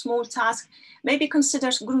 million of small tasks, maybe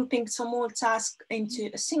consider grouping small tasks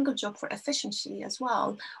into a single job for efficiency as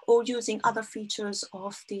well, or using other features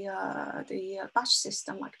of the batch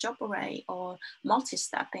system like job array or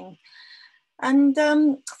multi-stepping. And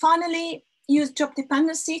finally, use job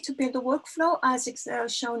dependency to build a workflow as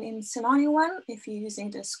shown in scenario 1. If you're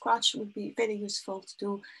using the Scratch, it would be very useful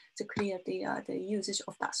to clear the usage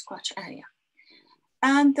of that Scratch area.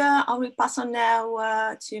 And I will pass on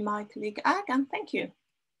now to my colleague Ag, and thank you.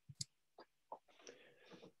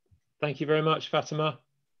 Thank you very much, Fatima.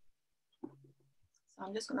 So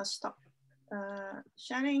I'm just going to stop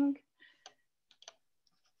sharing.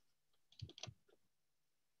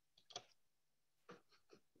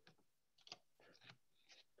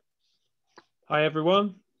 Hi,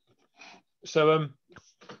 everyone. So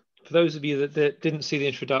for those of you that didn't see the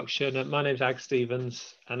introduction, my name is Ag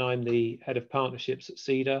Stevens, and I'm the head of partnerships at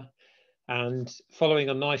CEDA. And following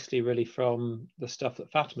on nicely, really, from the stuff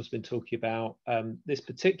that Fatima's been talking about, this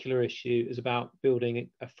particular issue is about building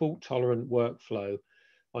a fault-tolerant workflow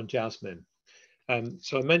on Jasmine.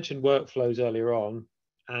 So I mentioned workflows earlier on,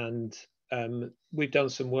 and we've done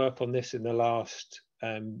some work on this in the last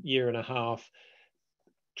year and a half,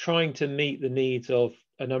 trying to meet the needs of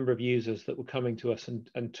a number of users that were coming to us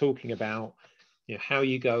and talking about, you know, how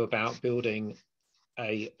you go about building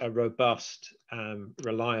a robust,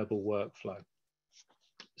 reliable workflow.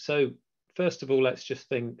 So first of all, let's just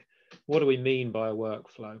think, what do we mean by a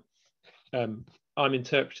workflow? I'm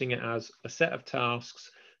interpreting it as a set of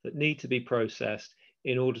tasks that need to be processed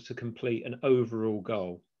in order to complete an overall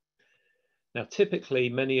goal. Now, typically,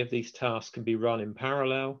 many of these tasks can be run in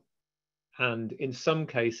parallel, And in some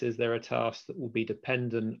cases, there are tasks that will be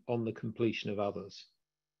dependent on the completion of others.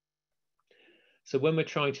 So when we're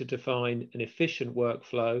trying to define an efficient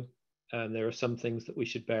workflow, there are some things that we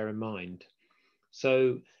should bear in mind.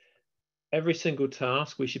 So every single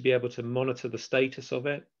task, we should be able to monitor the status of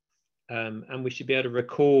it, and we should be able to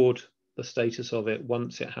record the status of it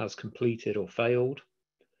once it has completed or failed.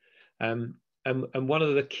 And one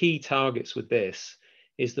of the key targets with this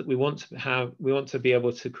is that we want to be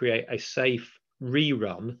able to create a safe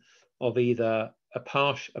rerun of either a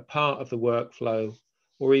part of the workflow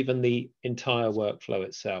or even the entire workflow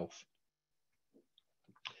itself.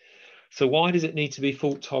 So why does it need to be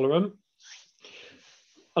fault tolerant?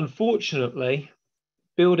 Unfortunately,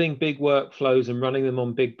 building big workflows and running them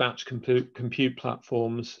on big batch compute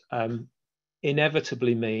platforms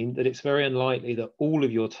inevitably mean that it's very unlikely that all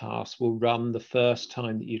of your tasks will run the first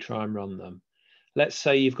time that you try and run them. Let's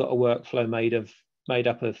say you've got a workflow made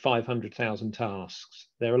up of 500,000 tasks.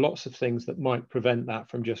 There are lots of things that might prevent that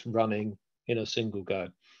from just running in a single go.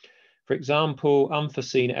 For example,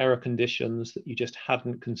 unforeseen error conditions that you just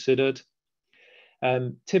hadn't considered.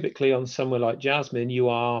 Typically on somewhere like JASMIN, you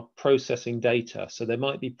are processing data. So there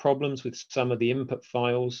might be problems with some of the input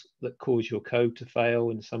files that cause your code to fail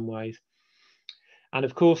in some ways. And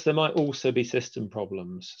of course, there might also be system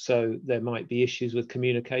problems. So there might be issues with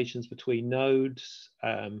communications between nodes.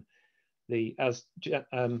 As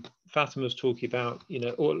Fatima was talking about,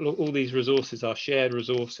 all these resources are shared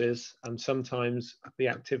resources, and sometimes the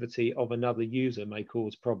activity of another user may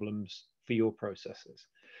cause problems for your processes.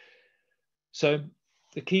 So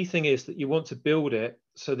the key thing is that you want to build it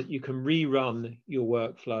so that you can rerun your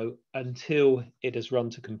workflow until it has run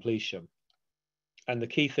to completion. And the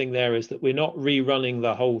key thing there is that we're not rerunning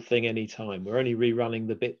the whole thing anytime. We're only rerunning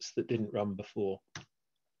the bits that didn't run before.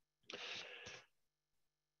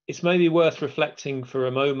 It's maybe worth reflecting for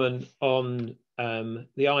a moment on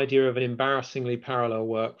the idea of an embarrassingly parallel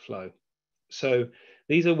workflow. So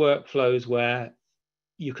these are workflows where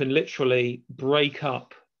you can literally break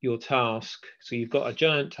up your task. So you've got a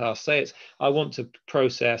giant task. Say it's, I want to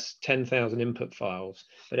process 10,000 input files,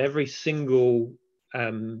 but every single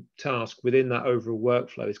task within that overall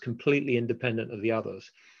workflow is completely independent of the others.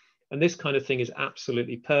 And this kind of thing is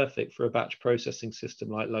absolutely perfect for a batch processing system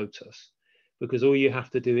like Lotus, because all you have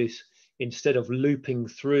to do is, instead of looping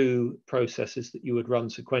through processes that you would run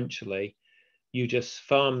sequentially, you just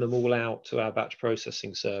farm them all out to our batch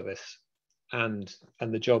processing service, and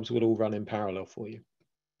the jobs will all run in parallel for you.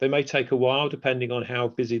 They may take a while depending on how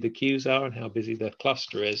busy the queues are and how busy the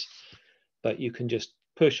cluster is, but you can just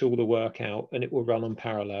push all the work out and it will run on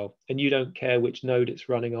parallel. And you don't care which node it's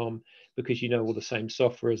running on, because you know all the same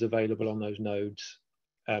software is available on those nodes,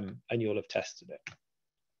 and you'll have tested it.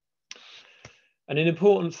 And an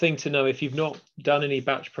important thing to know, if you've not done any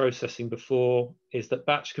batch processing before, is that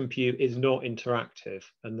batch compute is not interactive.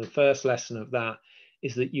 And the first lesson of that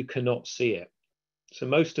is that you cannot see it. So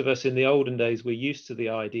most of us in the olden days, we're used to the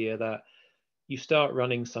idea that you start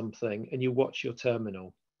running something and you watch your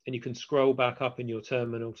terminal, and you can scroll back up in your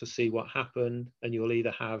terminal to see what happened, and you'll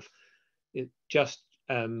either have just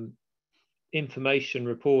information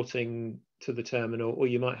reporting to the terminal, or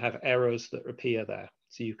you might have errors that appear there,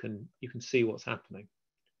 so you can see what's happening.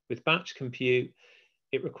 With batch compute,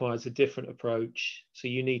 it requires a different approach. So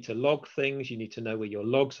you need to log things, you need to know where your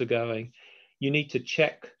logs are going, you need to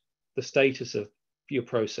check the status of your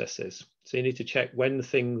processes. So you need to check when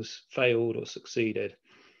things failed or succeeded.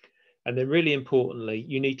 And then really importantly,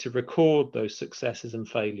 you need to record those successes and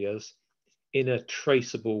failures in a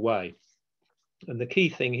traceable way. And the key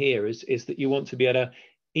thing here is that you want to be able to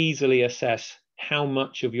easily assess how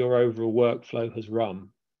much of your overall workflow has run.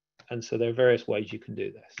 And so there are various ways you can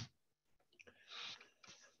do this.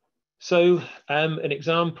 So an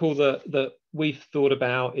example that we've thought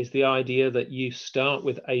about is the idea that you start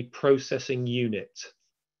with a processing unit.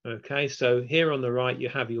 Okay, so here on the right, you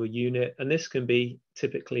have your unit, and this can be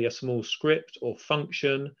typically a small script or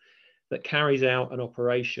function that carries out an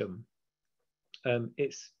operation.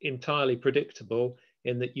 It's entirely predictable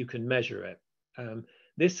in that you can measure it.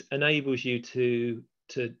 This enables you to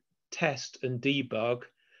test and debug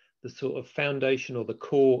the sort of foundation or the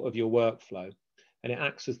core of your workflow, and it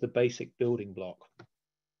acts as the basic building block.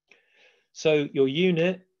 So your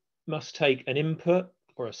unit must take an input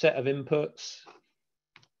or a set of inputs,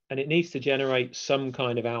 and it needs to generate some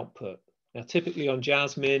kind of output. Now, typically on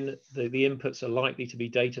JASMIN, the inputs are likely to be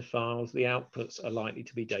data files, the outputs are likely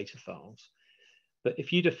to be data files. But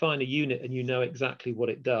if you define a unit and you know exactly what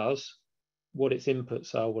it does, what its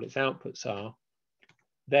inputs are, what its outputs are,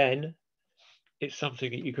 then it's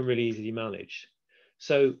something that you can really easily manage.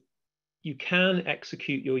 So you can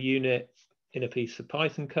execute your unit in a piece of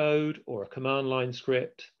Python code or a command line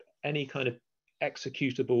script, any kind of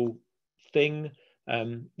executable thing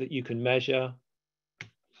that you can measure.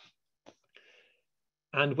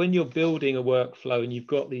 And when you're building a workflow and you've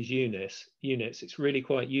got these units, it's really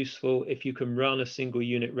quite useful if you can run a single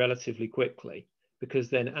unit relatively quickly, because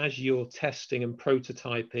then as you're testing and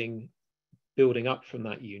prototyping, building up from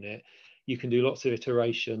that unit, you can do lots of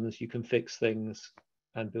iterations, you can fix things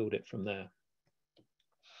and build it from there.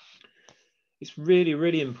 It's really,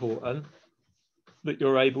 really important that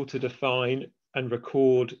you're able to define and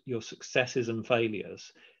record your successes and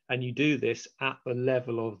failures. And you do this at the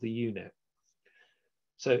level of the unit.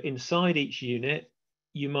 So inside each unit,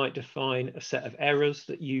 you might define a set of errors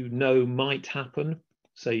that you know might happen.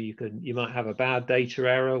 So you might have a bad data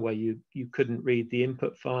error where you couldn't read the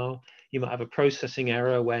input file. You might have a processing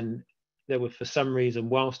error when there were, for some reason,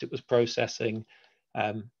 whilst it was processing,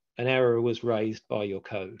 an error was raised by your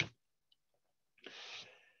code.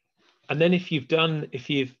 And then if you've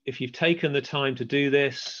taken the time to do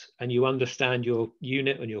this and you understand your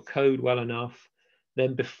unit and your code well enough,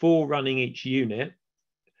 then before running each unit,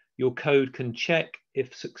 your code can check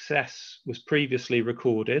if success was previously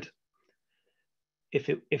recorded. If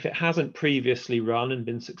it hasn't previously run and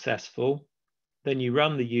been successful, then you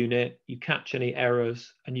run the unit, you catch any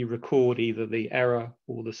errors, and you record either the error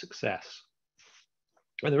or the success.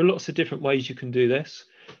 And there are lots of different ways you can do this.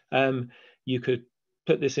 You could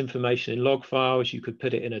put this information in log files, you could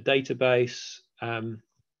put it in a database.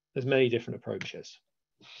 There's many different approaches.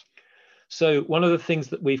 So one of the things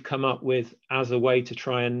that we've come up with as a way to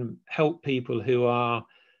try and help people who are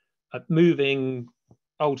moving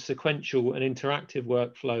old sequential and interactive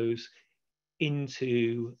workflows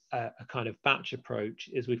into a kind of batch approach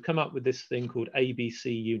is we've come up with this thing called ABC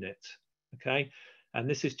Unit, okay? And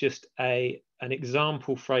this is just an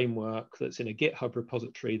example framework that's in a GitHub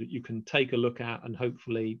repository that you can take a look at and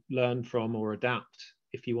hopefully learn from or adapt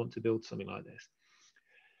if you want to build something like this.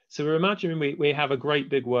 So we're imagining we have a great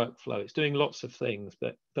big workflow. It's doing lots of things,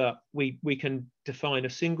 but we can define a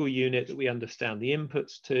single unit that we understand the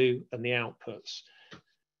inputs to and the outputs.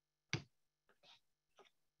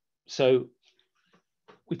 So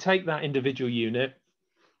we take that individual unit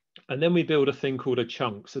and then we build a thing called a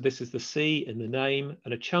chunk. So this is the C in the name,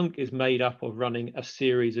 and a chunk is made up of running a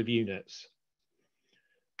series of units.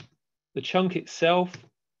 The chunk itself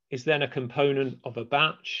is then a component of a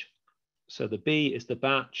batch. So the B is the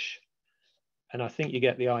batch, and I think you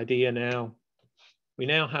get the idea now. We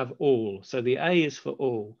now have all, so the A is for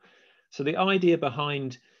all. So the idea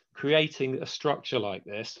behind creating a structure like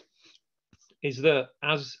this is that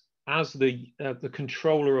as the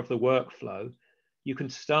controller of the workflow, you can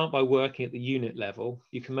start by working at the unit level.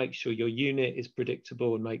 You can make sure your unit is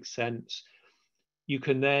predictable and makes sense. You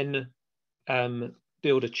can then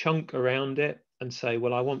build a chunk around it and say,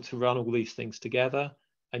 well, I want to run all these things together,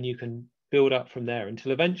 and you can build up from there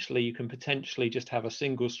until eventually you can potentially just have a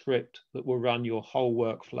single script that will run your whole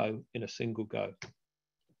workflow in a single go.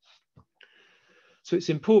 So it's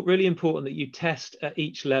really important that you test at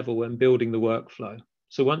each level when building the workflow.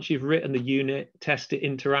 So once you've written the unit, test it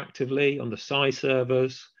interactively on the SCI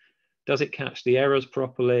servers. Does it catch the errors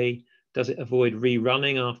properly? Does it avoid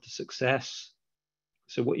rerunning after success?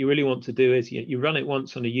 So what you really want to do is you run it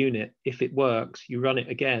once on a unit. If it works, you run it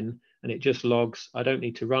again, and it just logs, I don't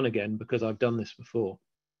need to run again because I've done this before.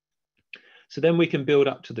 So then we can build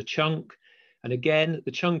up to the chunk. And again,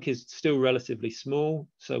 the chunk is still relatively small.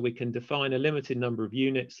 So we can define a limited number of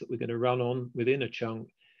units that we're going to run on within a chunk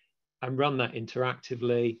and run that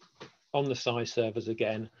interactively on the SCI servers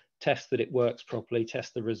again, test that it works properly,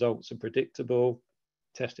 test the results are predictable,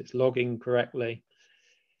 test it's logging correctly.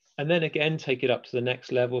 And then again, take it up to the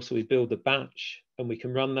next level. So we build the batch and we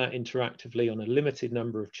can run that interactively on a limited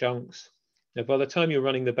number of chunks. Now, by the time you're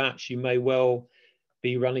running the batch, you may well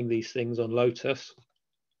be running these things on Lotus.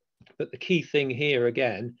 But the key thing here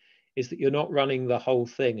again is that you're not running the whole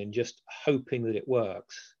thing and just hoping that it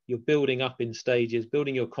works. You're building up in stages,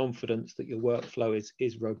 building your confidence that your workflow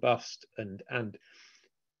is robust and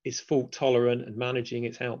is fault tolerant and managing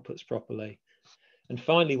its outputs properly. And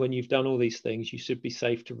finally, when you've done all these things, you should be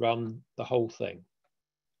safe to run the whole thing.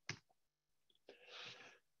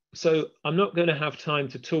 So I'm not going to have time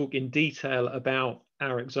to talk in detail about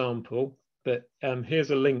our example, but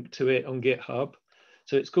here's a link to it on GitHub.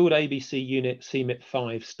 So it's called ABC Unit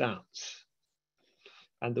CMIP5 Stats.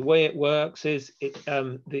 And the way it works is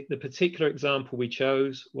the particular example we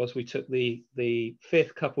chose was we took the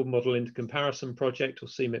fifth coupled model intercomparison project, or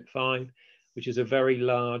CMIP5, which is a very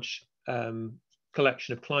large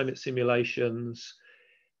collection of climate simulations.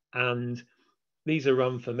 And these are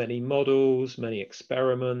run for many models, many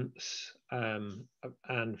experiments,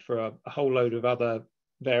 and for a whole load of other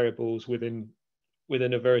variables within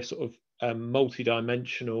a very sort of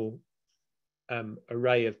multi-dimensional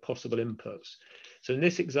array of possible inputs. So in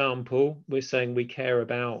this example, we're saying we care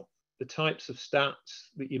about the types of stats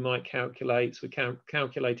that you might calculate. So we're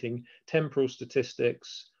calculating temporal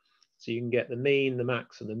statistics, so you can get the mean, the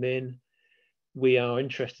max, and the min. We are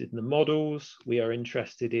interested in the models. We are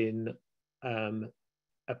interested in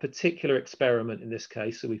a particular experiment in this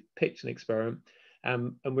case. So we've picked an experiment,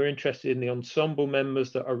 and we're interested in the ensemble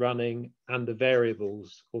members that are running and the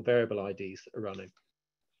variables or variable IDs that are running.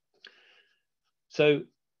 So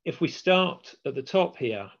if we start at the top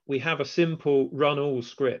here, we have a simple run all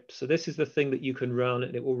script. So this is the thing that you can run,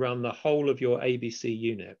 and it will run the whole of your ABC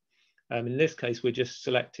unit. In this case, we're just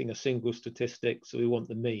selecting a single statistic, so we want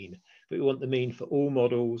the mean. But we want the mean for all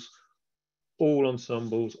models, all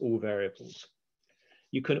ensembles, all variables.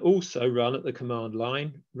 You can also run at the command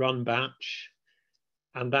line, run batch,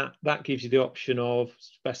 and that gives you the option of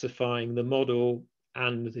specifying the model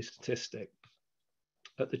and the statistic.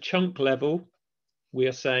 At the chunk level, we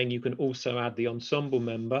are saying you can also add the ensemble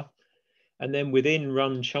member, and then within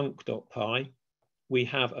run chunk.py, we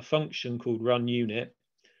have a function called run unit,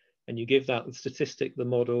 and you give that the statistic, the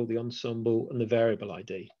model, the ensemble, and the variable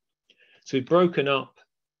ID. So we've broken up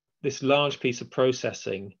this large piece of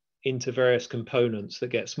processing into various components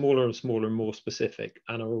that get smaller and smaller and more specific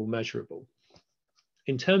and are all measurable.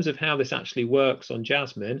 In terms of how this actually works on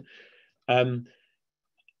Jasmine,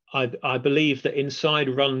 I believe that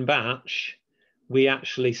inside run batch, we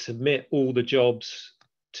actually submit all the jobs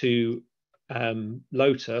to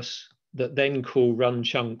Lotus that then call run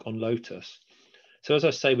chunk on Lotus. So as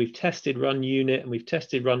I say, we've tested run unit and we've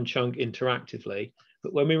tested run chunk interactively,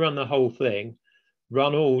 but when we run the whole thing,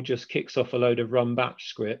 run all just kicks off a load of run batch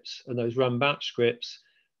scripts, and those run batch scripts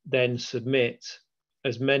then submit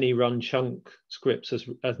as many run chunk scripts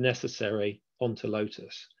as necessary onto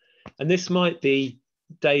Lotus. And this might be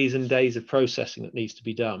days and days of processing that needs to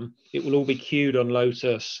be done. It will all be queued on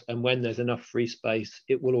Lotus, and when there's enough free space,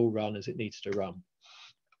 it will all run as it needs to run.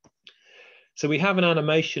 So we have an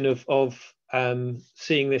animation of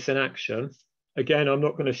seeing this in action. Again, I'm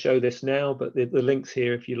not going to show this now, but the link's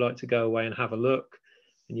here if you'd like to go away and have a look,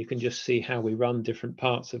 and you can just see how we run different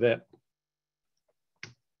parts of it.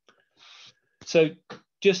 So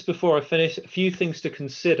just before I finish, a few things to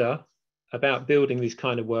consider about building these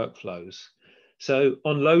kind of workflows. So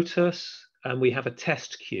on Lotus, we have a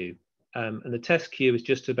test queue, and the test queue is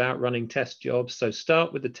just about running test jobs. So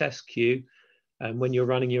start with the test queue when you're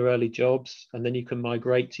running your early jobs, and then you can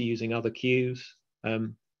migrate to using other queues.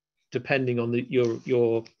 Depending on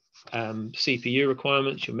your CPU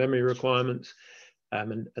requirements, your memory requirements,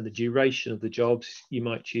 and the duration of the jobs, you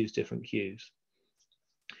might choose different queues.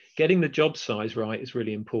 Getting the job size right is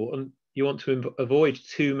really important. You want to avoid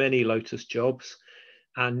too many Lotus jobs,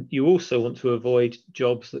 and you also want to avoid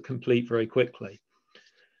jobs that complete very quickly.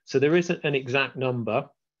 So there isn't an exact number,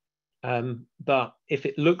 but if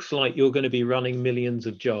it looks like you're going to be running millions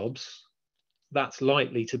of jobs, that's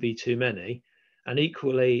likely to be too many. And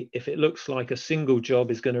equally, if it looks like a single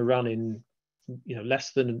job is going to run in,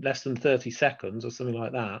 less than 30 seconds or something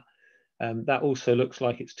like that, that also looks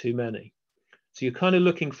like it's too many. So you're kind of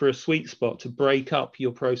looking for a sweet spot to break up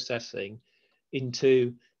your processing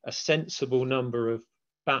into a sensible number of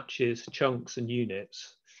batches, chunks, and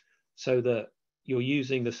units, so that you're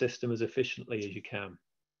using the system as efficiently as you can.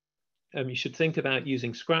 You should think about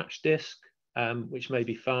using Scratch Disk, which may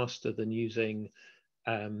be faster than using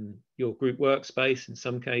your group workspace in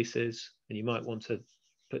some cases, and you might want to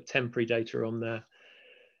put temporary data on there.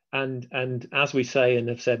 And as we say and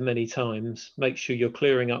have said many times, make sure you're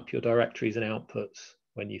clearing up your directories and outputs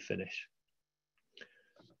when you finish.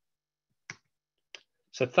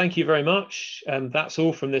 So thank you very much. That's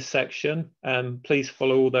all from this section. Please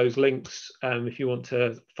follow all those links if you want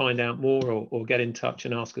to find out more or get in touch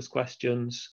and ask us questions.